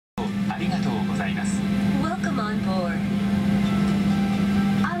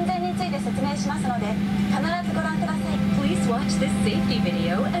しますので必ずご覧ください。 Please watch this safety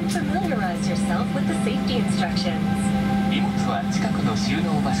video and familiarize yourself with the safety instructions. 荷物は近くの収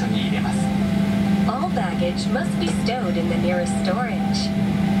納場所に入れます。 All baggage must be stowed in the nearest storage.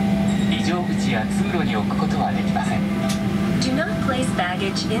 非常口や通路に置くことはできません。 Do not place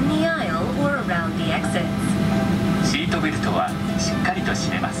baggage in the aisle or around the exits. シートベルトはしっかりと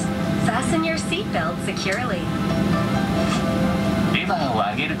締めます。 Fasten your seatbelt securely. レバーを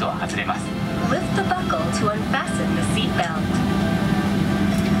上げると外れます。 Lift the buckle to unfasten the seatbelt.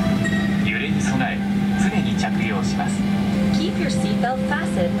 揺れに備え常に着用します。 Keep your seatbelt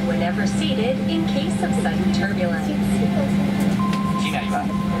fastened whenever seated in case of sudden turbulence. 機内は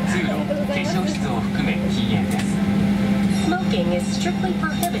通路、化粧室を含め禁煙です。 Smoking is strictly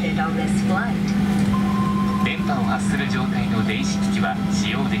prohibited on this flight. 電波を発する状態の電子機器は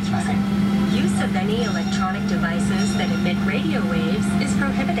使用できません。 Use of any electronic devices that emit radio waves is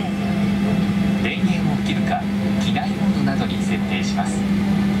prohibited. 電源を切るか機内モードなどに設定します。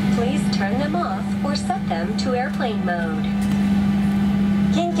 Please turn them off or set them to airplane mode.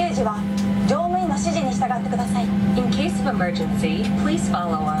 緊急時は乗務員の指示に従ってください。 In case of emergency, please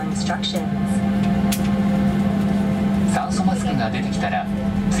follow our instructions. 酸素マスクが出てきたら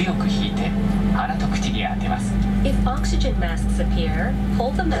強く引いて鼻と口に当てます。 If oxygen masks appear,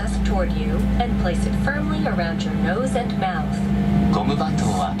 hold the mask toward you and place it firmly around your nose and mouth. ゴムバンド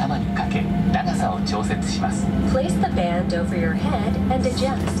を頭にかけ長さを調節します。 Place the band over your head and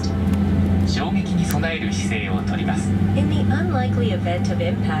adjust. 衝撃に備える姿勢をとります。 In the unlikely event of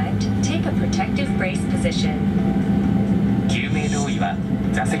impact, take a protective brace position. 救命胴衣は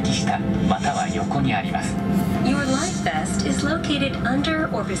座席下または横にあります。 Your life vest is located under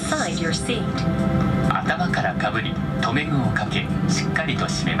or beside your seat. 頭からかぶり留め具をかけしっかりと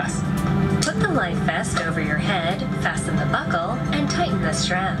締めます。 Put the life vest over your head, fasten the buckle, and tighten the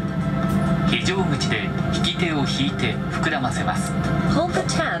strap. 非常口で引き手を引いて膨らませます。 Hold the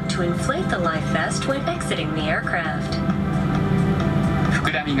tab to inflate the life vest when exiting the aircraft.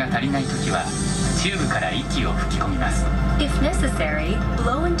 膨らみが足りないときはチューブから息を吹き込みます。 If necessary,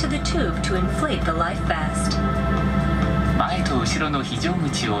 blow into the tube to inflate the life vest. 前と後ろの非常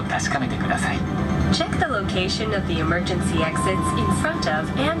口を確かめてください。 Check the location of the emergency exits in front of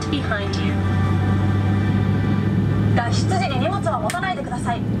and behind you. 脱出時に荷物は持たないでくだ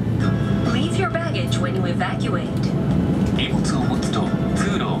さい。 Leave your baggage when you evacuate. 荷物を持つと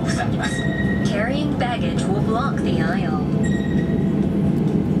通路を塞ぎます。 Carrying baggage will block the aisle.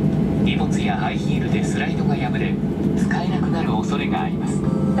 荷物やハイヒールでスライドが破れ使えなくなる恐れがあります。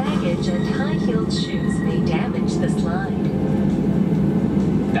 Baggage and high-heeled shoes may damage the slide.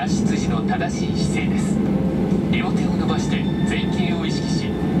 脱出時の正しい姿勢です。両手を伸ばして前傾を意識し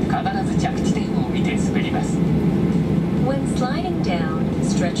必ず着地点を見て滑ります。 When sliding down,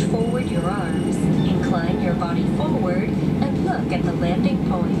 stretch forward your arms, incline your body forward, and look at the landing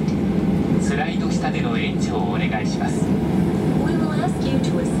point. スライド下での援助をお願いします。 We will ask you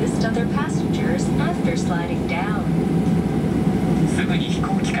to assist other passengers after sliding down. すぐに飛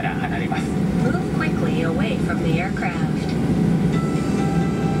行機から離れます。 Move quickly away from the aircraft.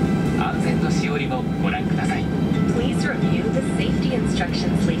 安全のしおりもご覧ください。 Please review the safety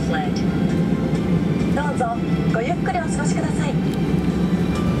instructions leaflet. どうぞごゆっくりお過ごしください。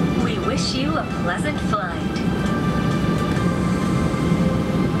 We wish you a pleasant flight.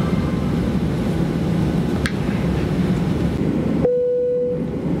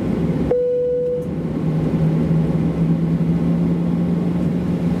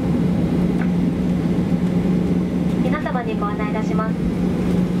 皆様にご案内いたします。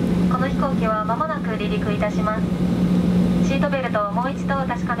この飛行機は間もなく離陸いたします。シートベルトをもう一度お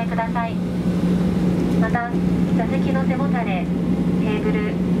確かめください。また座席の背もたれ、テーブ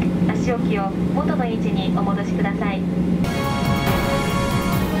ル、足置きを元の位置にお戻しください。